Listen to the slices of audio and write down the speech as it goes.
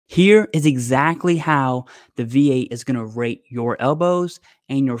Here is exactly how the VA is going to rate your elbows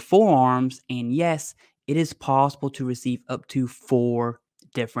and your forearms. And yes, it is possible to receive up to 4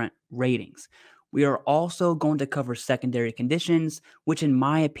 different ratings. We are also going to cover secondary conditions, which in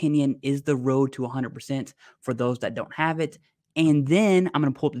my opinion is the road to 100% for those that don't have it. And then I'm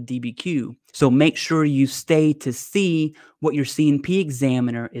going to pull up the DBQ. So make sure you stay to see what your C&P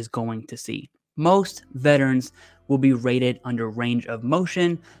examiner is going to see. Most veterans will be rated under range of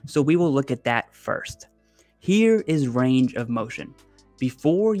motion, so we will look at that first. Here is range of motion.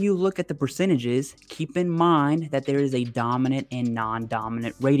 Before you look at the percentages, keep in mind that there is a dominant and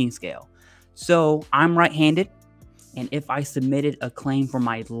non-dominant rating scale. So I'm right-handed, and if I submitted a claim for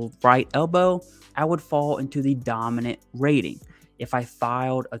my right elbow, I would fall into the dominant rating. If I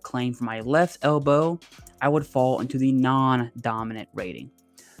filed a claim for my left elbow, I would fall into the non-dominant rating.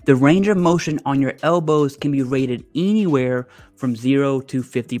 The range of motion on your elbows can be rated anywhere from 0 to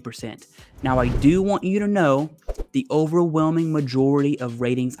 50%. Now, I do want you to know the overwhelming majority of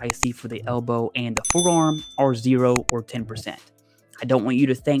ratings I see for the elbow and the forearm are 0 or 10%. I don't want you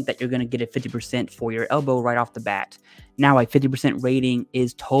to think that you're going to get a 50% for your elbow right off the bat. Now, a 50% rating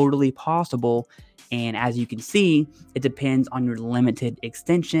is totally possible, and as you can see, it depends on your limited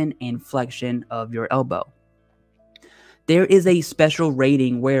extension and flexion of your elbow. There is a special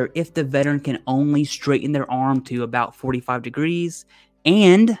rating where if the veteran can only straighten their arm to about 45 degrees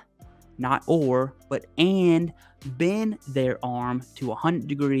and, not or, but and bend their arm to 100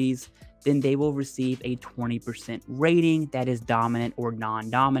 degrees, then they will receive a 20% rating that is dominant or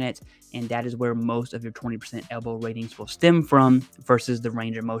non-dominant, and that is where most of your 20% elbow ratings will stem from versus the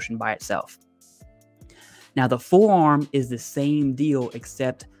range of motion by itself. Now, the forearm is the same deal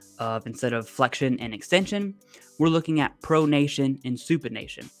except instead of flexion and extension, we're looking at pronation and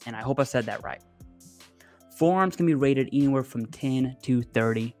supination, and I hope I said that right. Forearms can be rated anywhere from 10 to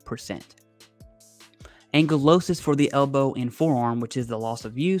 30%. Ankylosis for the elbow and forearm, which is the loss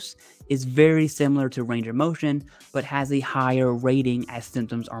of use, is very similar to range of motion, but has a higher rating as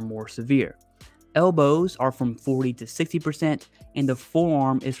symptoms are more severe. Elbows are from 40 to 60%, and the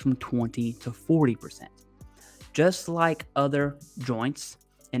forearm is from 20 to 40%. Just like other joints,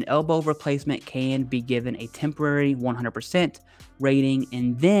 an elbow replacement can be given a temporary 100% rating,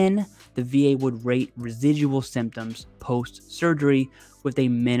 and then the VA would rate residual symptoms post-surgery with a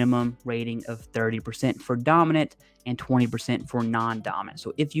minimum rating of 30% for dominant and 20% for non-dominant.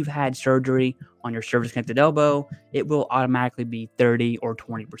 So if you've had surgery on your service-connected elbow, it will automatically be 30 or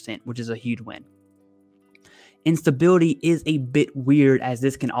 20%, which is a huge win. Instability is a bit weird as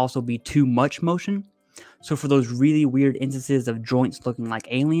this can also be too much motion. So for those really weird instances of joints looking like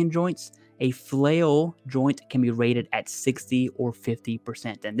alien joints, a flail joint can be rated at 60 or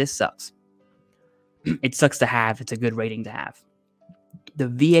 50%, and this sucks. It sucks to have. It's a good rating to have. The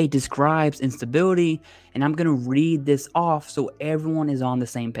VA describes instability, and I'm going to read this off so everyone is on the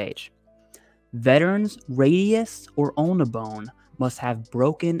same page. Veterans' radius or ulna bone must have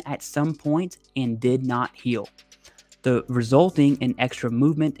broken at some point and did not heal, resulting in extra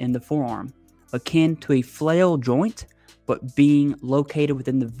movement in the forearm, akin to a flail joint, but being located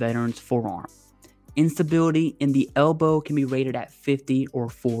within the veteran's forearm. Instability in the elbow can be rated at 50 or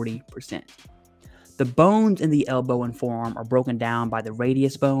 40%. The bones in the elbow and forearm are broken down by the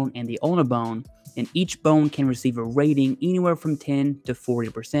radius bone and the ulna bone, and each bone can receive a rating anywhere from 10 to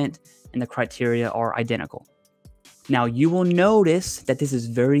 40%, and the criteria are identical. Now, you will notice that this is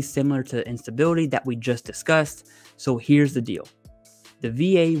very similar to instability that we just discussed, so here's the deal. The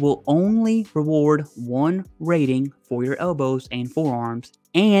VA will only reward one rating for your elbows and forearms,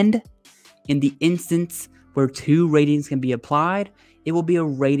 and in the instance where 2 ratings can be applied, it will be a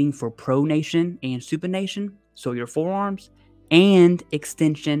rating for pronation and supination, so your forearms, and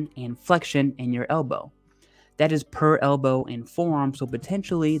extension and flexion in your elbow. That is per elbow and forearm, so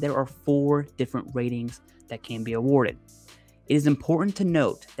potentially there are 4 different ratings that can be awarded. It is important to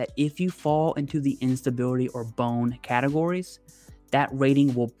note that if you fall into the instability or bone categories, that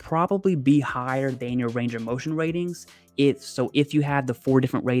rating will probably be higher than your range of motion ratings. If you have the 4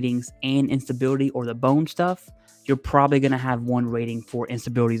 different ratings and instability or the bone stuff, you're probably going to have 1 rating for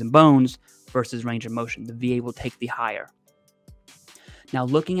instabilities and bones versus range of motion. The VA will take the higher. Now,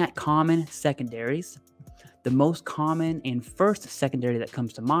 looking at common secondaries, the most common and first secondary that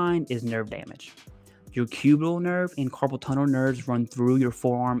comes to mind is nerve damage. Your cubital nerve and carpal tunnel nerves run through your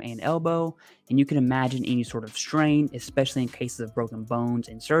forearm and elbow, and you can imagine any sort of strain, especially in cases of broken bones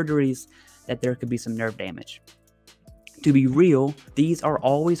and surgeries, that there could be some nerve damage. To be real, these are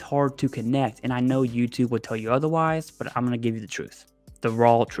always hard to connect, and I know YouTube would tell you otherwise, but I'm going to give you the truth, the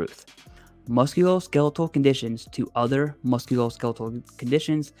raw truth. musculoskeletal conditions to other musculoskeletal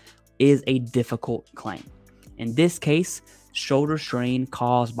conditions is a difficult claim. In this case, shoulder strain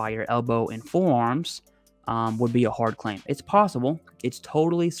caused by your elbow and forearms would be a hard claim. It's possible. It's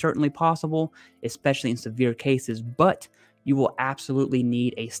totally, certainly possible, especially in severe cases, but you will absolutely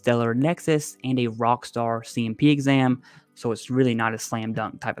need a stellar Nexus and a rockstar CMP exam, so it's really not a slam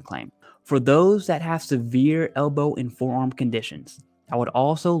dunk type of claim. For those that have severe elbow and forearm conditions, I would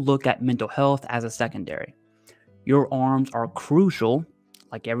also look at mental health as a secondary. Your arms are crucial,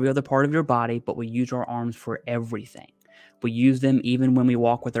 like every other part of your body, but we use our arms for everything. We use them even when we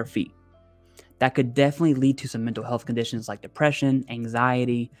walk with our feet. That could definitely lead to some mental health conditions like depression,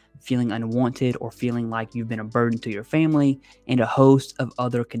 anxiety, feeling unwanted, or feeling like you've been a burden to your family, and a host of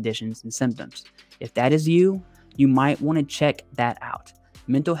other conditions and symptoms. If that is you, you might want to check that out.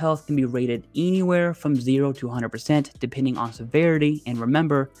 Mental health can be rated anywhere from 0 to 100% depending on severity, and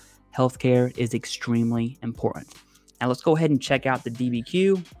remember, healthcare is extremely important. Now let's go ahead and check out the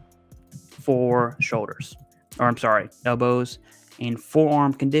DBQ for elbows and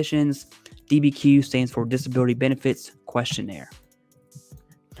forearm conditions. DBQ stands for Disability Benefits Questionnaire.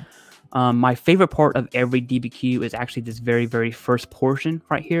 My favorite part of every DBQ is actually this very, very first portion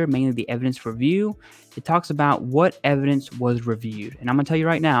right here, mainly the evidence review. It talks about what evidence was reviewed. And I'm going to tell you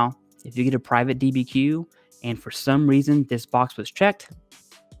right now, if you get a private DBQ and for some reason this box was checked,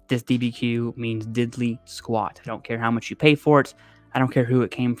 this DBQ means diddly squat. I don't care how much you pay for it. I don't care who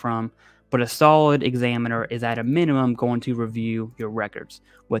it came from. But a solid examiner is at a minimum going to review your records.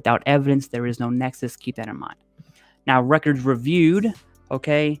 Without evidence, there is no nexus. Keep that in mind. Now, records reviewed,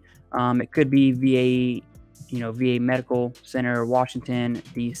 okay, it could be VA, VA Medical Center, Washington,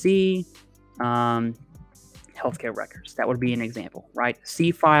 D.C., healthcare records. That would be an example, right?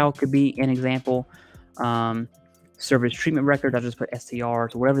 C-file could be an example. Service treatment record, I'll just put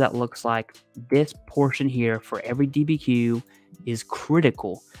STRs, whatever that looks like. This portion here for every DBQ is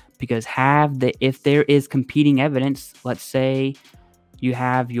critical. Because if there is competing evidence, let's say you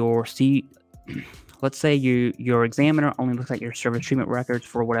have your let's say your examiner only looks at your service treatment records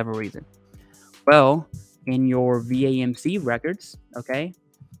for whatever reason. Well, in your VAMC records, okay,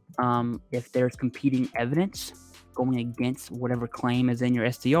 if there's competing evidence going against whatever claim is in your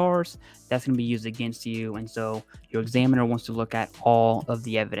STRs, that's going to be used against you. And so your examiner wants to look at all of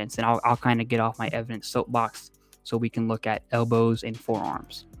the evidence. And I'll kind of get off my evidence soapbox so we can look at elbows and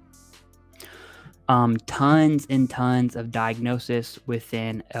forearms. Tons and tons of diagnosis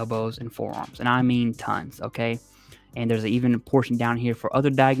within elbows and forearms. And I mean tons, okay? And there's even a portion down here for other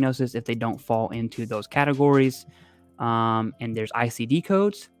diagnoses if they don't fall into those categories. And there's ICD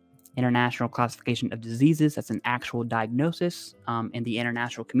codes, International Classification of Diseases. That's an actual diagnosis in the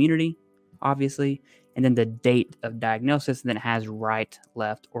international community, obviously. And then the date of diagnosis, and then it has right,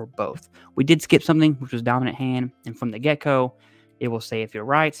 left, or both. We did skip something, which was dominant hand. And from the get-go, it will say if you're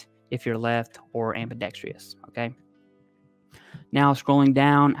right, if you're left, or ambidextrous, okay? Now, scrolling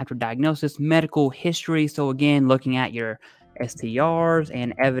down after diagnosis, medical history. So again, looking at your STRs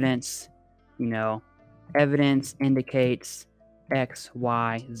and evidence, evidence indicates X,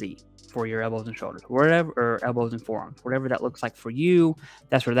 Y, Z for your elbows and shoulders, whatever, or elbows and forearms, whatever that looks like for you,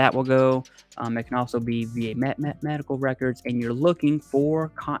 that's where that will go. It can also be VA medical records, and you're looking for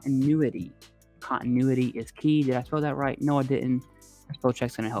continuity. Continuity is key. Did I spell that right? No, I didn't. Spell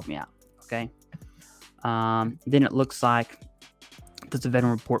check's going to help me out, okay? Then it looks like, does the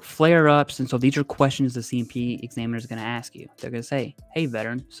veteran report flare-ups? And so these are questions the CMP examiner is going to ask you. They're going to say, hey,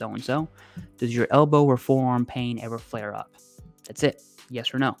 veteran, so-and-so, does your elbow or forearm pain ever flare up? That's it,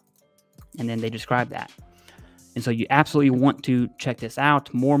 yes or no. And then they describe that. And so you absolutely want to check this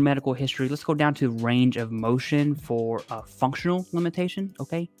out. More medical history. Let's go down to range of motion for a functional limitation,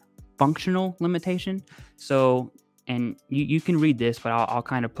 okay? Functional limitation. So, and you can read this, but I'll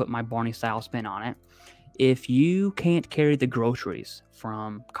kind of put my Barney style spin on it. If you can't carry the groceries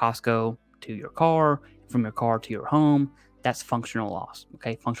from Costco to your car, from your car to your home, that's functional loss,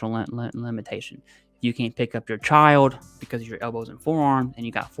 okay? Functional limitation. If you can't pick up your child because of your elbows and forearms, and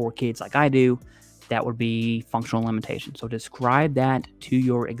you got 4 kids like I do, that would be functional limitation. So describe that to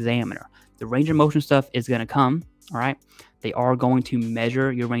your examiner. The range of motion stuff is going to come, all right? They are going to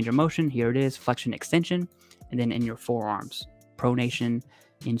measure your range of motion. Here it is, flexion, extension, and then in your forearms, pronation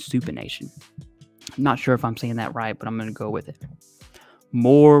and supination. I'm not sure if I'm saying that right, but I'm going to go with it.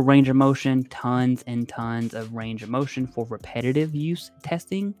 More range of motion, tons and tons of range of motion for repetitive use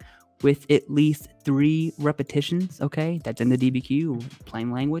testing with at least 3 repetitions, okay? That's in the DBQ,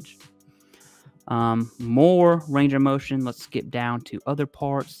 plain language. More range of motion. Let's skip down to other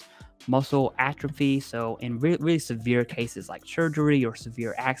parts. muscle atrophy. So in really severe cases like surgery or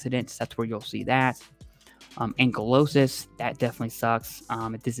severe accidents, that's where you'll see that. Ankylosis, that definitely sucks.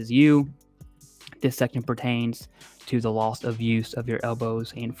 If this is you, this section pertains to the loss of use of your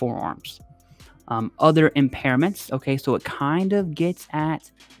elbows and forearms. Other impairments, okay, so it kind of gets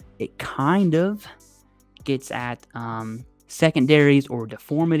at secondaries or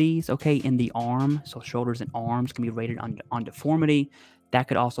deformities, okay, in the arm. So shoulders and arms can be rated on deformity. That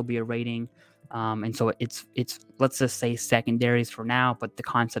could also be a rating. And so it's let's just say secondaries for now, but the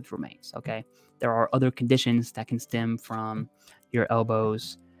concept remains, okay? There are other conditions that can stem from your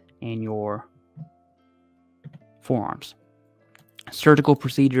elbows and your forearms. Surgical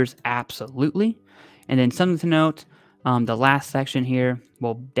procedures, absolutely. And then something to note, the last section here,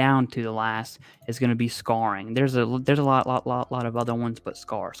 well, down to the last, is going to be scarring. There's a lot of other ones, but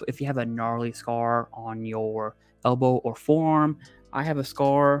scar. So if you have a gnarly scar on your elbow or forearm, I have a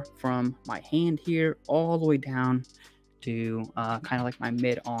scar from my hand here all the way down to kind of like my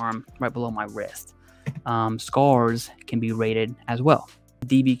mid-arm, right below my wrist. Scars can be rated as well.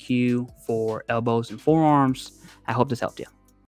 DBQ for elbows and forearms. I hope this helped you.